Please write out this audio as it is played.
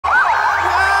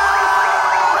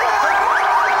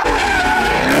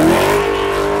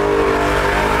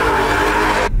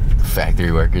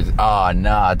factory workers. Oh,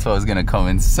 nah, 12's gonna come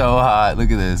in so hot.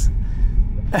 Look at this.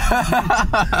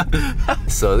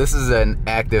 So this is an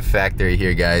active factory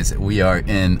here, guys. We are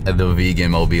in the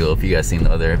vegan mobile. If you guys seen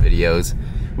the other videos,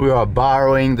 we are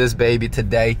borrowing this baby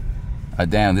today.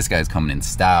 Damn, this guy's coming in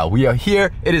style. We are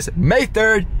here. It is May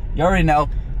 3rd. You already know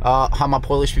how my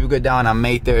Polish people go down on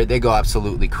May 3rd. They go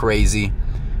absolutely crazy.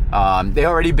 They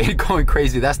already been going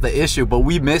crazy. That's the issue. But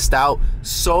we missed out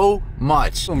so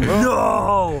much.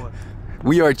 No.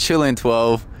 We are chilling,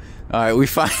 12. All right, we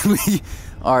finally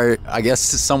are, I guess,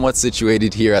 somewhat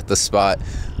situated here at the spot.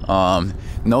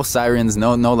 No sirens,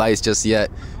 no lights just yet.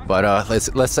 But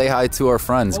let's say hi to our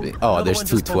friends. Oh, there's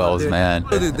two 12s, man.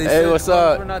 Hey, what's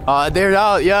up? They're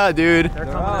out, yeah, dude.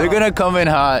 They're gonna come in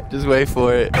hot. Just wait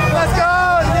for it. Let's go!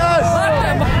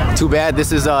 Yes! Too bad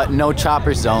this is no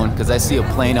chopper zone, because I see a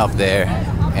plane up there,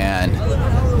 and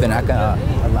they're not gonna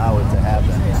allow it to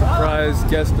happen. Surprise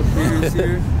guest appearance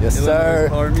here. Yes, sir.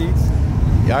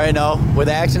 You already know where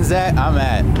the action's at. I'm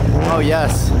at. Oh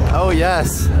yes. Oh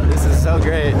yes. This is so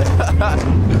great.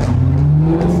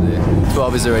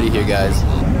 12 is already here, guys.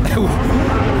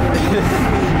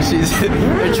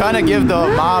 They're trying to give the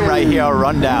mom right here a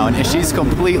rundown, and she's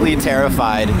completely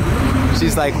terrified.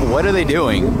 She's like, "What are they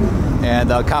doing?" And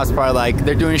the cops probably like,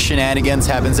 "They're doing shenanigans.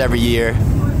 Happens every year."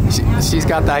 She's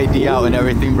got the ID out and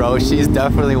everything, bro. She's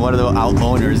definitely one of the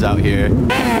owners out here.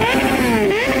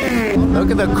 Look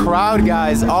at the crowd,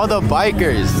 guys. All the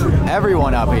bikers.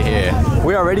 Everyone up here.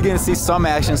 We're already going to see some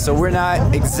action, so we're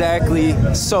not exactly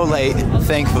so late,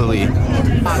 thankfully.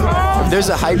 There's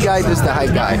a hype guy. There's the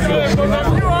hype guy.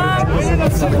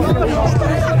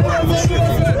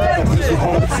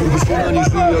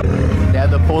 They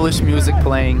have the Polish music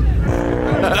playing.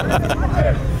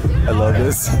 I love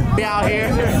this. We out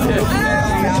here.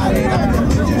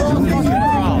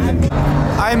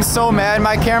 I'm so mad.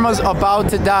 My camera's about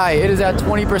to die. It is at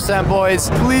 20%,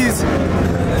 boys. Please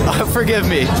forgive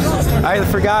me. I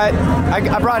forgot.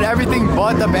 I brought everything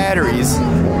but the batteries.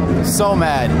 So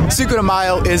mad. Cinco de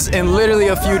Mayo is in literally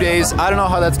a few days. I don't know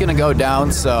how that's gonna go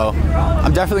down, so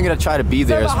I'm definitely gonna try to be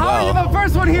there as well. You're the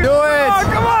first one here. Do it! Oh,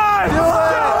 come on! Do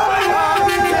it!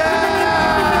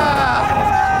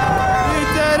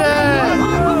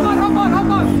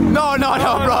 No,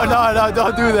 bro, no,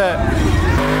 don't do that.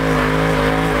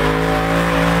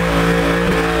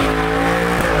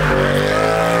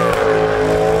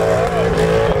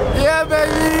 Yeah,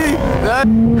 baby.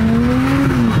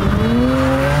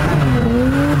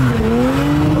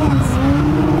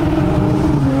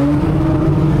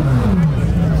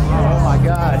 Oh my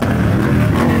God.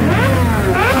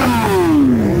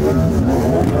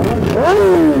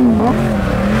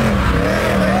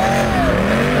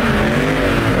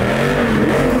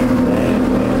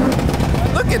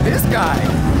 Look at this guy.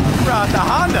 He brought the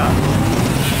Honda.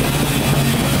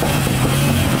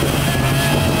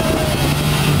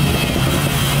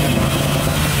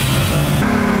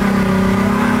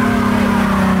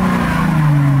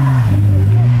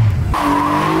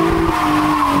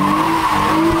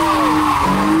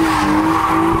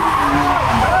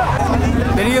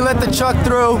 They need to let the truck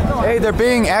through. Hey, they're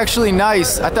being actually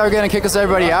nice. I thought they were gonna kick us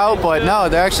everybody out, but no,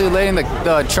 they're actually letting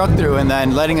the truck through and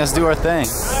then letting us do our thing.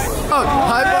 Oh,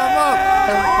 hype them up!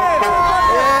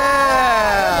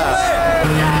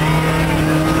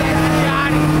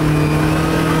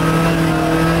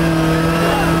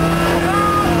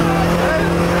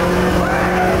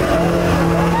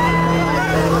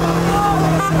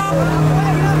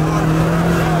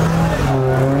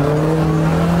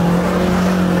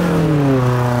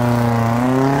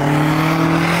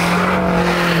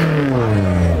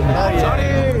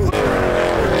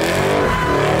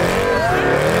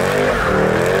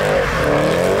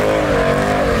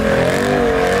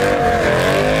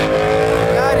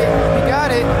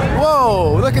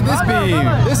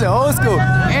 This is old school,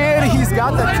 and he's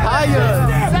got the tires.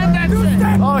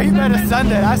 Oh, he better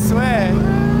send it, I swear.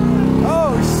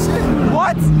 Oh shit!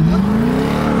 What?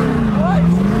 What?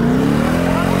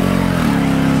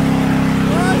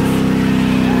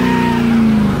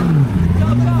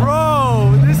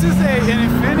 Bro, this is an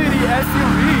Infiniti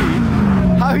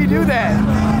SUV. How he do that?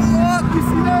 You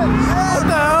see that? What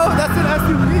the hell? That's an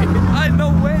SUV. I no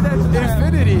way that's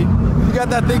Infiniti. You got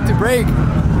that thing to brake.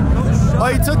 Oh,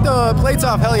 you took the plates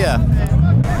off, hell yeah.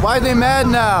 Why are they mad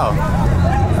now?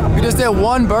 We just did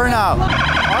one burnout.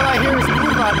 All I hear is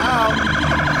food right now.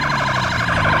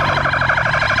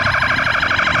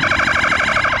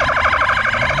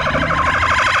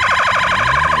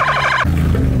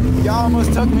 Y'all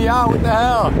almost took me out, what the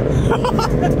hell?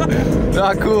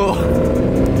 Not cool.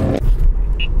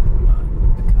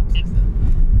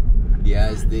 Yeah,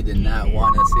 guys. They did not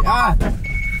want to see. Ah!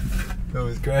 It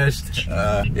was crashed.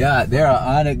 Yeah, they are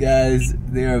on it, guys.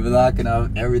 They are blocking off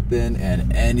everything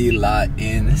and any lot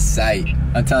in sight.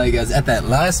 I'm telling you guys, at that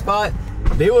last spot,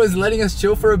 they was letting us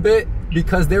chill for a bit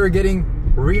because they were getting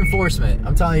reinforcement.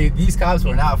 I'm telling you, these cops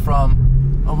were not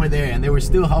from over there, and they were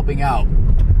still helping out.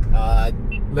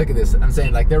 Look at this. I'm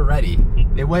saying, like, they're ready.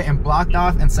 They went and blocked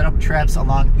off and set up traps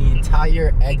along the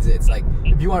entire exits. Like,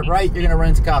 if you went right, you're gonna run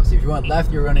into cops. If you went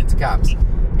left, you're running into cops.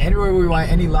 Anywhere we want,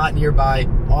 any lot nearby,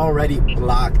 already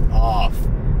blocked off.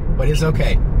 But it's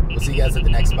okay. We'll see you guys at the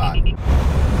next spot.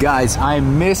 Guys,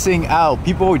 I'm missing out.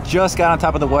 People just got on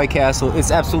top of the White Castle.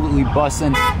 It's absolutely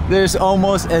busting. There's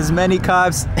almost as many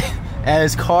cops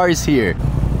as cars here.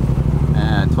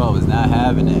 And 12 is not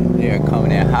having it. They are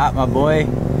coming in hot, my boy.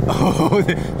 Oh,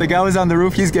 the guy was on the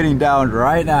roof. He's getting down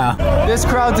right now. This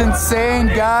crowd's insane,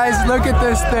 guys. Look at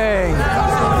this thing.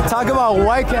 Talk about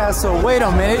White Castle. Wait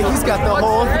a minute. He's got the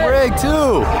whole rig,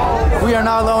 too. We are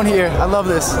not alone here. I love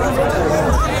this.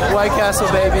 White Castle,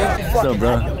 baby. What's up,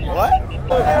 bro? What?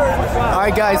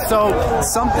 Alright, guys. So,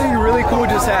 something really cool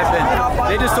just happened.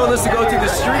 They just told us to go to the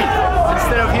street.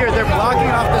 Instead of here, they're blocking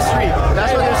off the street.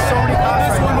 That's why there's so many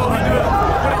cops right now.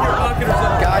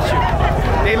 Got you.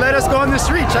 They let us go on the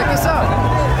street. Check this out.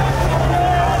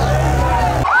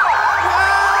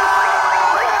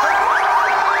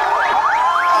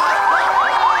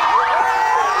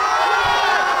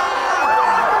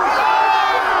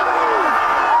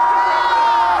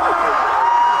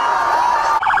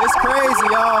 It's crazy,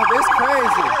 y'all. It's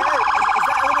crazy.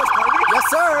 Yes,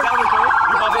 sir.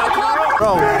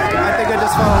 Bro, I think I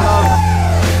just fell in love.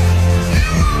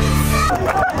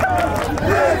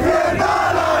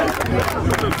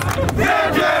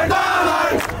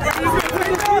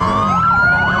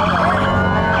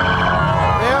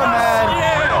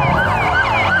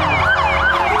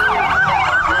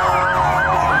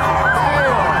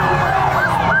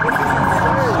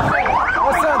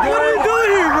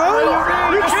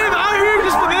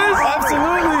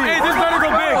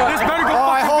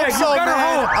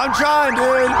 I'm trying,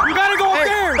 dude. You gotta go up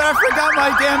there. But I forgot my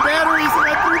damn batteries and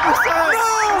at 3%.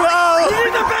 No! You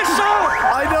did the best shot!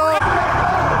 I know.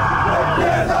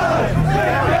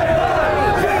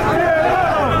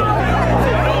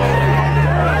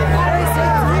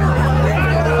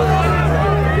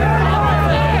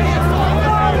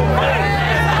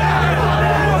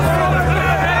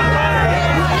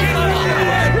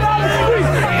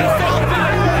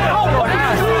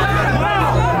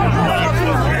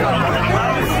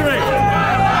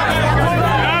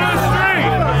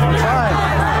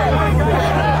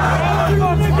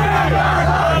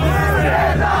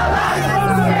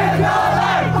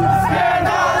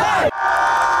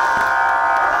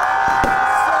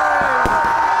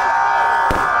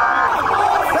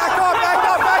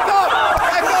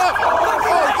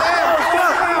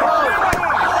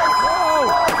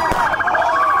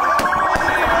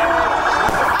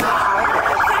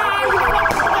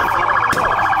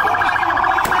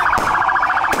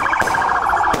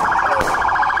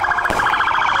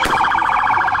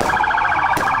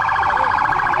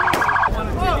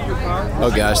 Oh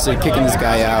gosh, they're kicking this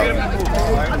guy out.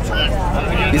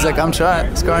 He's like, I'm trying.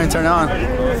 This car ain't turn on.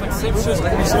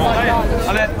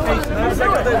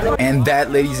 And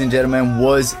that, ladies and gentlemen,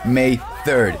 was May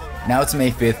 3rd. Now it's May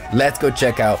 5th. Let's go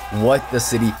check out what the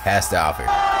city has to offer.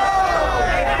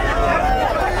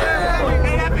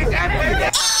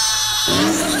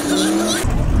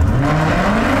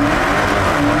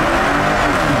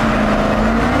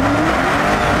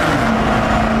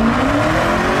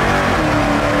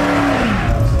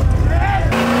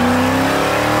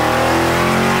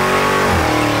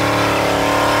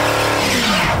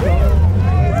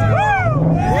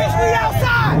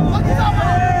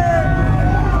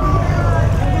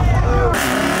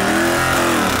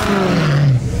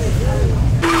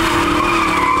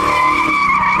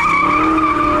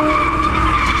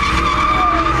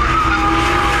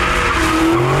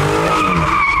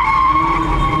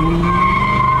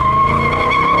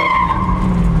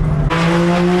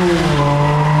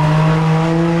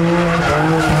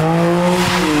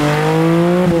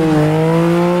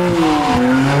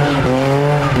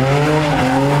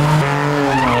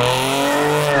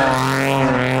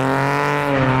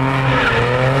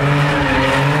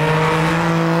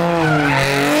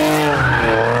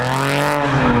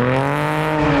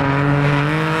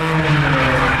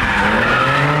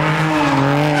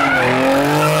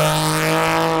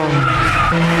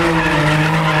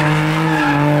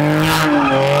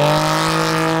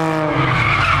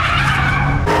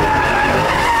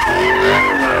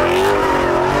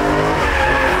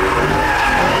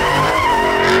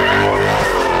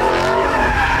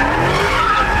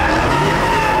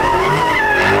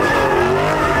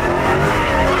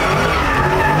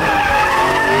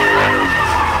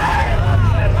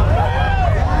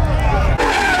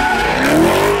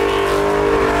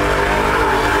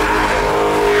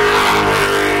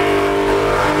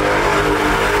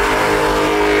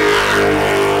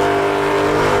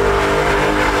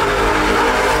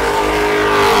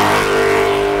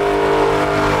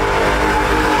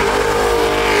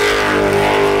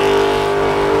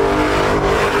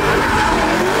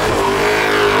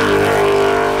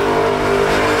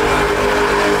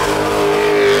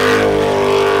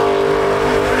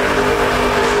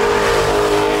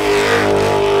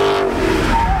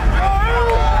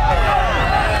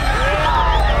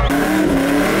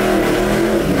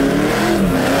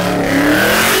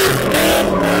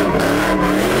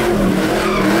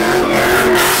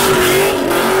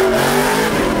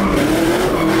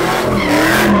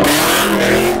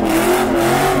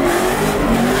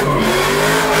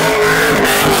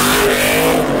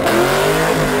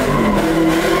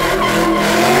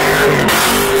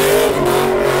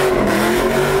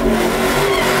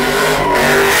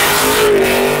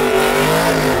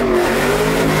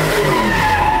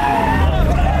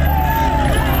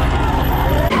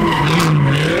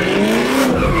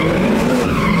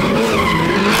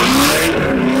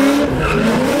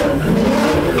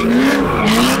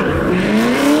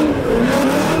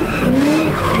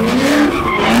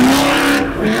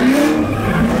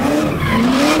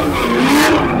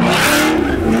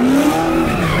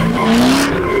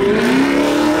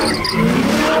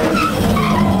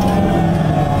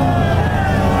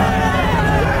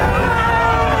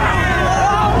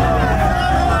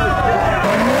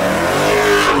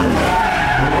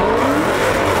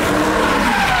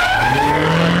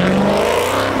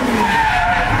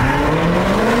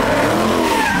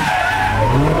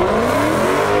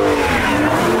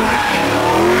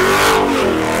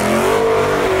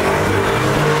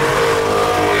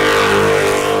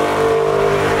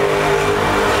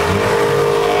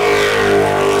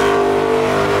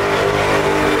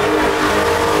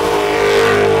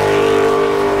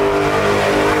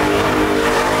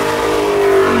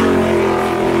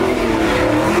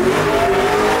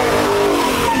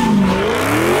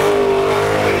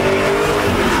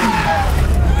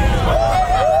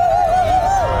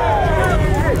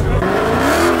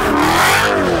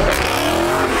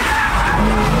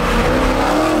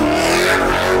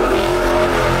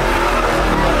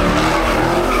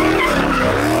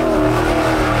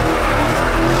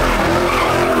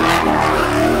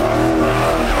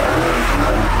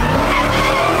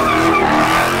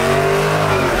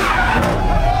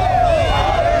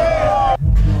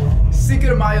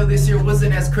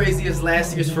 as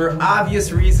last year's for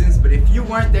obvious reasons, but if you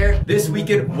weren't there this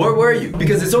weekend, where were you?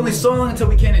 Because it's only so long until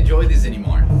we can't enjoy these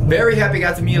anymore. Very happy I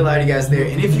got to meet a lot of you guys there,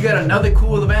 and if you got another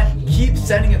cool event, keep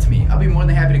sending it to me. I'll be more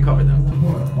than happy to cover them.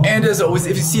 And as always,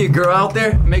 if you see a girl out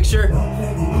there, make sure,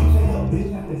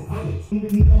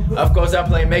 of course I'm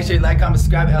playing, make sure you like, comment,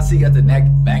 subscribe, and I'll see you at the next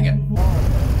banger.